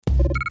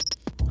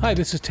Hi,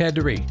 this is Tad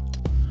DeRee.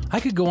 I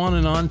could go on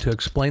and on to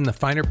explain the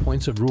finer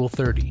points of Rule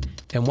 30,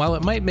 and while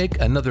it might make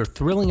another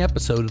thrilling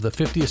episode of the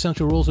 50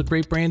 Essential Rules of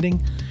Great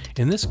Branding,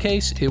 in this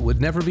case, it would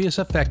never be as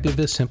effective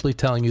as simply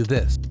telling you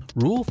this.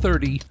 Rule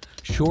 30,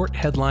 short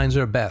headlines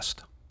are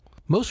best.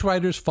 Most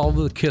writers follow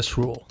the KISS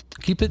rule.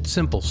 Keep it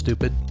simple,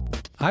 stupid.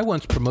 I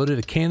once promoted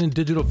a Canon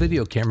digital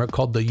video camera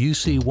called the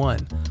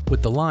UC1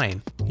 with the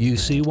line, "You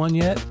see one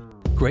yet?"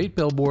 Great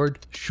billboard,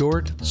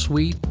 short,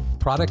 sweet,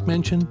 product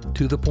mention,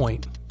 to the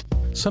point.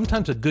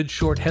 Sometimes a good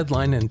short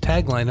headline and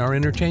tagline are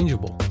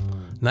interchangeable.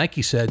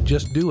 Nike said,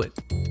 "Just do it."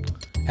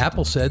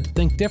 Apple said,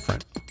 "Think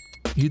different."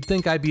 You'd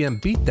think IBM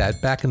beat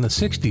that back in the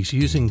 60s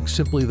using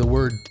simply the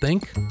word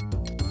think,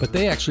 but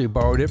they actually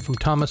borrowed it from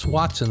Thomas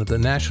Watson of the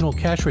National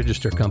Cash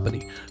Register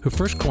Company, who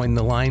first coined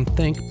the line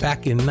think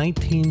back in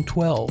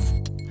 1912.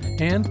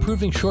 And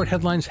proving short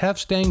headlines have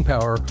staying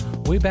power,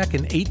 way back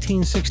in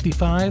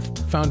 1865,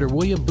 founder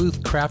William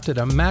Booth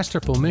crafted a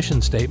masterful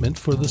mission statement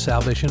for the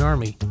Salvation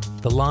Army.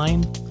 The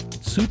line,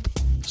 "Soup,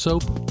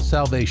 soap,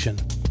 salvation."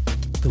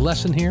 The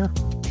lesson here?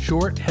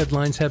 Short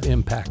headlines have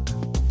impact.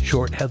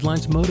 Short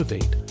headlines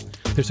motivate.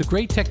 There's a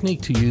great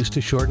technique to use to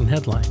shorten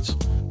headlines.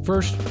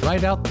 First,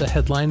 write out the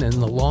headline in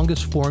the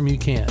longest form you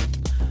can.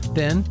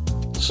 Then,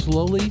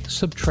 slowly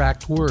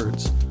subtract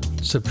words.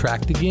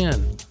 Subtract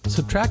again.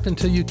 Subtract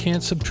until you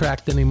can't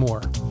subtract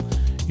anymore.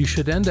 You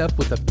should end up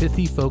with a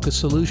pithy, focused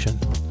solution.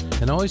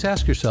 And always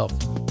ask yourself,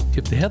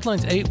 if the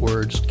headline's 8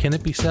 words, can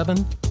it be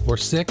 7 or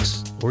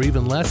 6 or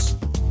even less?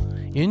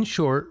 In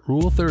short,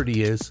 Rule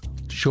 30 is,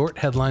 short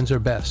headlines are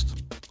best.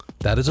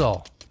 That is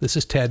all. This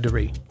is Tad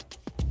DeRee.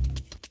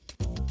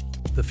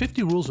 The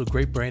 50 Rules of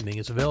Great Branding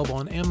is available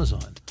on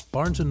Amazon,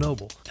 Barnes &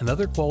 Noble, and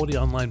other quality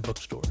online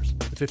bookstores.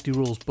 The 50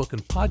 Rules book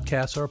and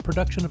podcasts are a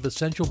production of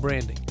Essential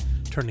Branding,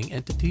 turning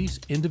entities,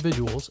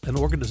 individuals, and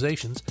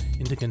organizations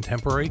into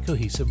contemporary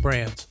cohesive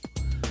brands.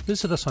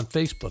 Visit us on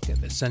Facebook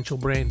at Essential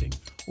Branding,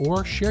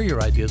 or share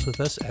your ideas with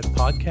us at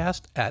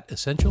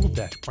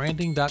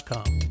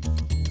podcast@essential-branding.com.